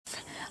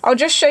I'll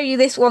just show you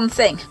this one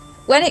thing.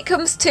 When it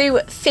comes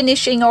to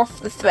finishing off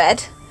the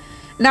thread,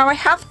 now I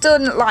have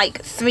done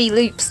like 3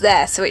 loops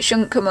there, so it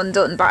shouldn't come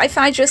undone, but if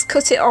I just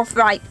cut it off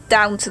right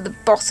down to the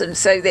bottom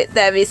so that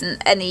there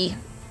isn't any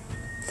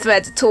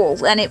thread at all,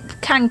 then it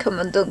can come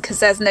undone because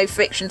there's no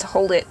friction to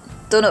hold it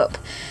done up.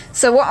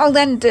 So what I'll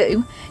then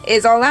do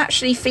is I'll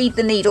actually feed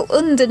the needle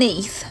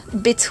underneath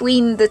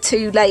between the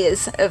 2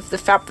 layers of the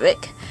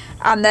fabric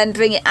and then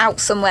bring it out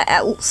somewhere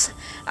else,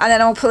 and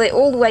then I'll pull it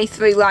all the way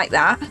through like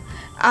that,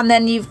 and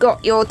then you've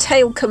got your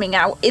tail coming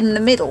out in the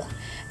middle.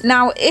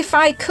 Now if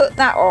I cut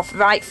that off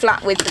right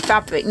flat with the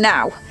fabric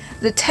now,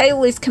 the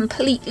tail is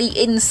completely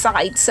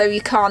inside so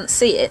you can't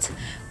see it,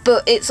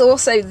 but it's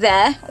also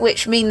there,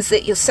 which means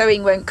that your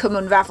sewing won't come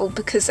unraveled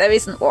because there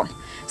isn't one.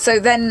 So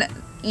then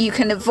you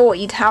can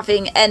avoid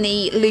having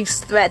any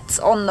loose threads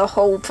on the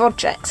whole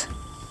project.